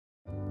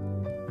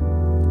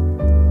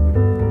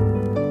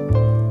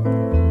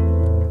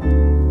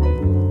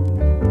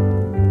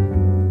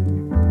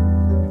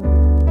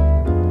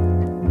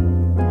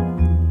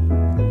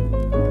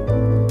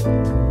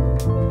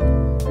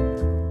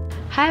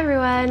Hi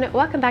everyone,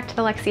 welcome back to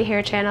the Luxy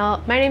Hair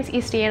channel. My name's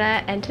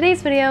Istiana, and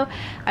today's video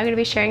I'm going to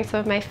be sharing some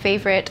of my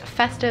favorite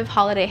festive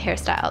holiday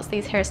hairstyles.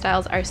 These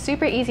hairstyles are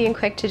super easy and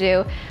quick to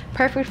do,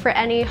 perfect for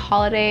any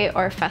holiday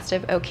or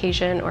festive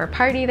occasion or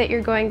party that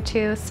you're going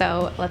to,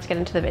 so let's get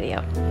into the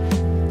video.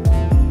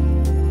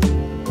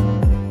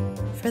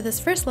 For this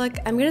first look,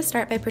 I'm going to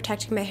start by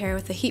protecting my hair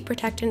with a heat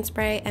protectant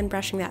spray and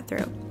brushing that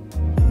through.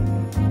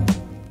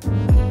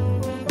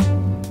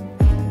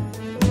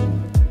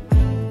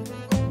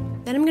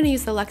 Then I'm going to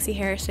use the Luxy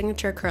Hair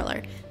Signature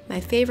Curler, my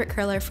favorite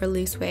curler for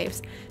loose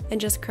waves,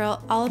 and just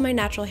curl all of my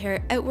natural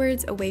hair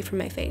outwards away from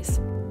my face.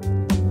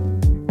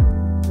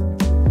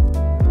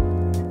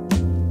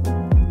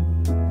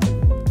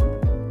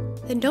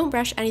 Then don't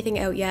brush anything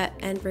out yet,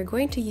 and we're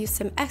going to use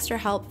some extra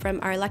help from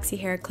our Luxy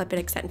Hair clip-in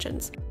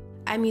extensions.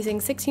 I'm using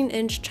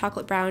 16-inch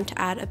chocolate brown to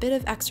add a bit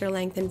of extra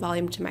length and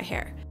volume to my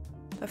hair.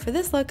 But for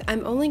this look,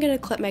 I'm only going to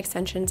clip my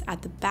extensions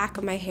at the back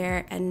of my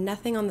hair and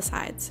nothing on the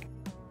sides.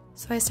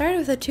 So I started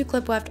with a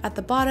 2-clip weft at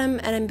the bottom,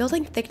 and I'm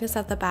building thickness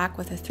at the back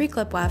with a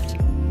 3-clip weft.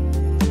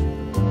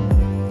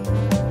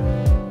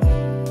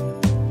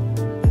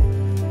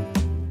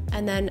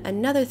 And then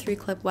another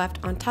 3-clip weft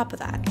on top of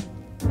that.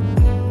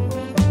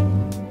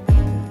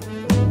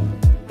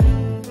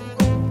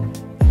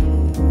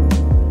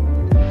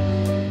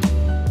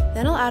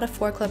 Then I'll add a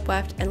 4-clip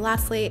weft, and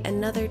lastly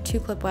another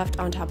 2-clip weft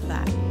on top of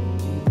that.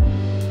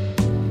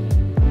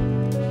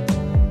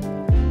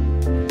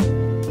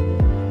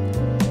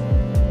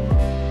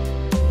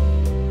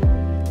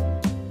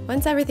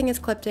 Once everything is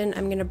clipped in,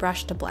 I'm going to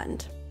brush to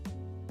blend.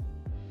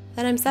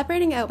 Then I'm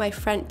separating out my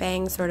front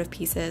bang sort of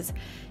pieces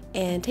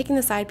and taking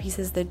the side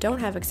pieces that don't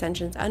have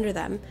extensions under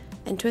them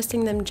and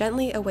twisting them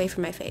gently away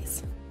from my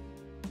face.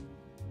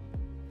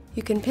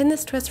 You can pin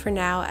this twist for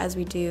now as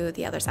we do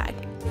the other side.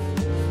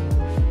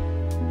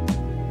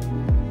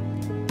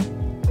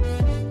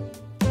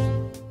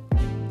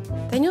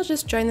 Then you'll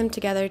just join them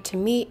together to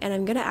meet, and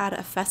I'm going to add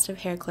a festive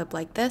hair clip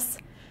like this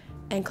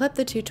and clip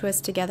the two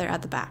twists together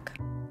at the back.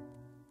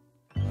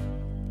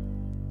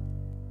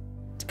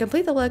 To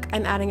complete the look,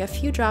 I'm adding a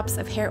few drops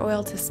of hair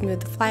oil to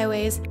smooth the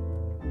flyaways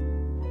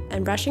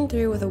and brushing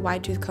through with a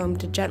wide tooth comb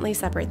to gently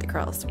separate the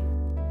curls.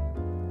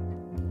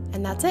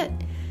 And that's it!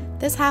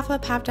 This half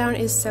up, half down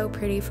is so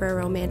pretty for a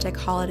romantic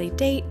holiday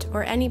date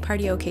or any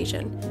party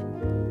occasion.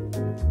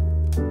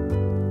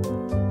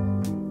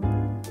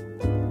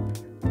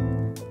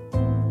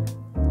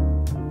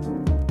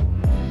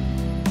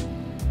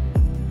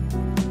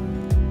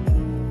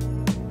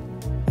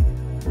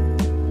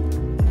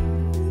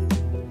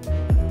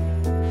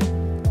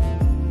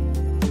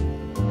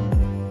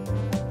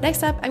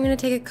 Next up, I'm going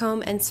to take a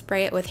comb and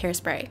spray it with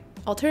hairspray.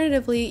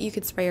 Alternatively, you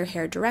could spray your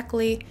hair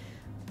directly,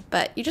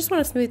 but you just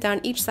want to smooth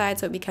down each side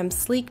so it becomes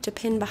sleek to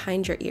pin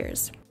behind your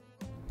ears.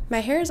 My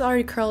hair is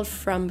already curled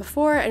from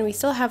before, and we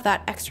still have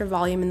that extra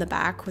volume in the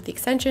back with the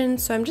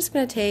extensions, so I'm just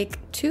going to take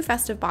 2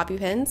 festive bobby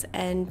pins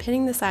and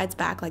pinning the sides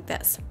back like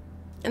this.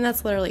 And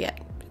that's literally it.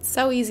 It's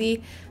so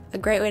easy, a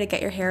great way to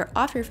get your hair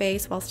off your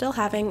face while still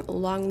having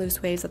long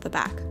loose waves at the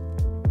back.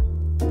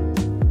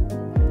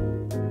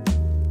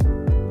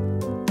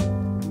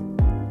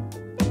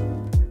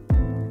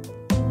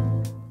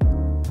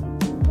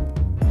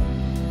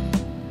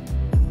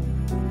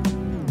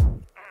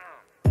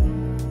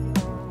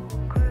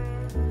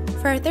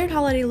 For our third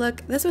holiday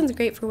look, this one's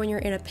great for when you're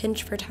in a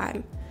pinch for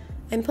time.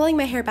 I'm pulling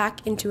my hair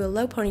back into a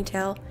low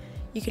ponytail.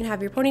 You can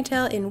have your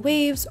ponytail in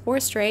waves or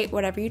straight,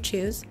 whatever you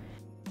choose.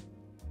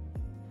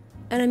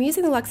 And I'm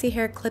using the Luxy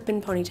Hair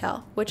clip-in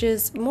ponytail, which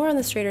is more on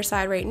the straighter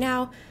side right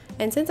now,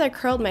 and since I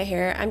curled my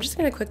hair, I'm just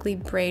going to quickly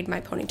braid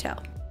my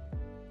ponytail.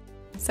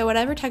 So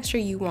whatever texture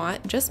you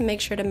want, just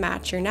make sure to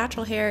match your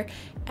natural hair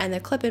and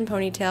the clip-in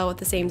ponytail with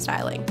the same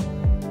styling.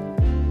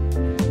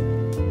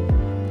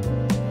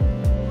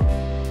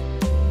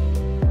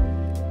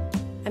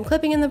 I'm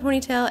clipping in the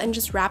ponytail and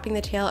just wrapping the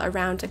tail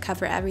around to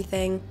cover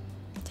everything.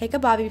 Take a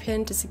bobby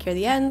pin to secure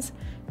the ends,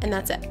 and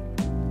that's it.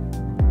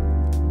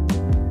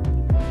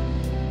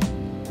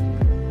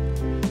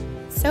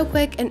 So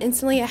quick, and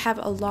instantly I have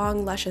a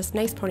long, luscious,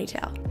 nice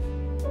ponytail.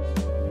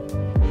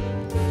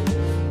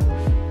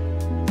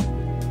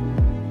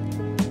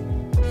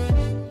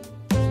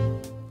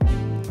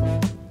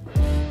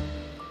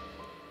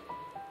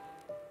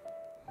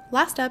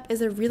 Last up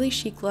is a really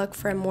chic look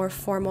for a more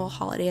formal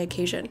holiday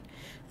occasion,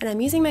 and I'm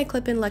using my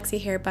clip-in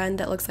Luxy hair bun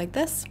that looks like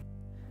this.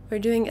 We're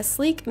doing a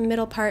sleek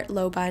middle part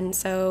low bun,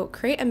 so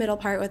create a middle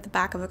part with the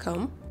back of a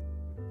comb,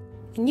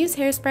 and use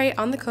hairspray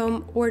on the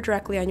comb or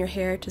directly on your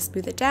hair to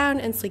smooth it down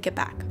and sleek it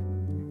back.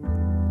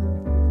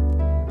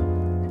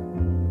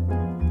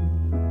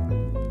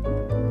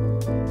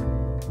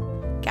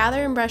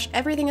 Gather and brush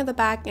everything at the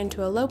back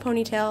into a low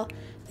ponytail,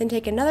 then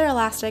take another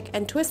elastic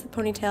and twist the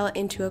ponytail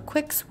into a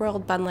quick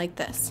swirled bun like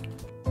this.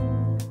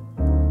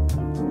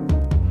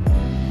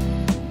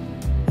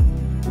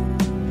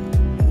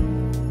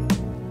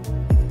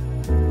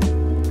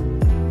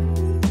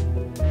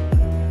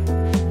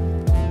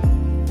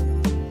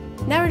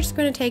 Now we're just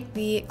going to take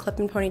the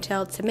clip-in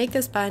ponytail to make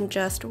this bun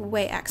just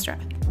way extra.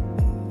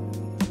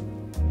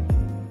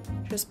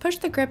 Just push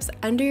the grips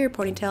under your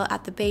ponytail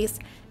at the base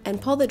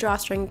and pull the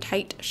drawstring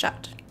tight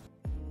shut.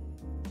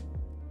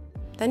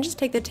 Then just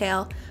take the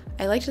tail,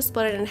 I like to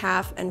split it in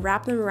half and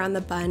wrap them around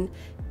the bun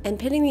and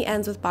pinning the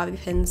ends with bobby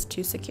pins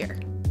to secure.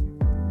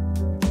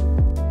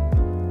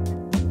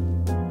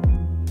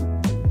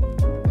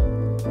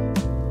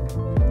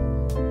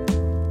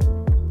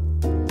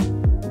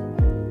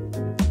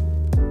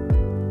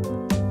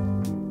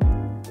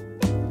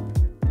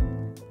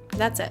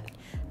 That's it.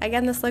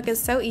 Again, this look is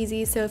so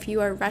easy, so if you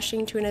are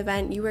rushing to an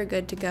event, you are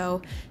good to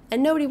go,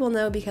 and nobody will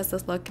know because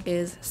this look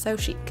is so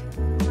chic.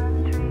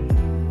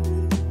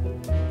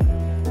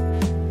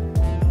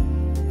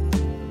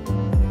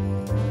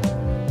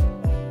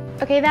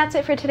 Okay, that's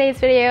it for today's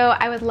video.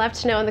 I would love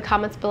to know in the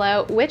comments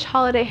below which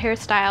holiday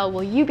hairstyle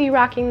will you be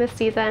rocking this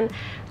season.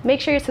 Make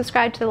sure you're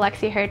subscribed to the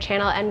Luxy Hair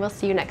channel, and we'll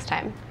see you next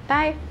time.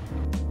 Bye!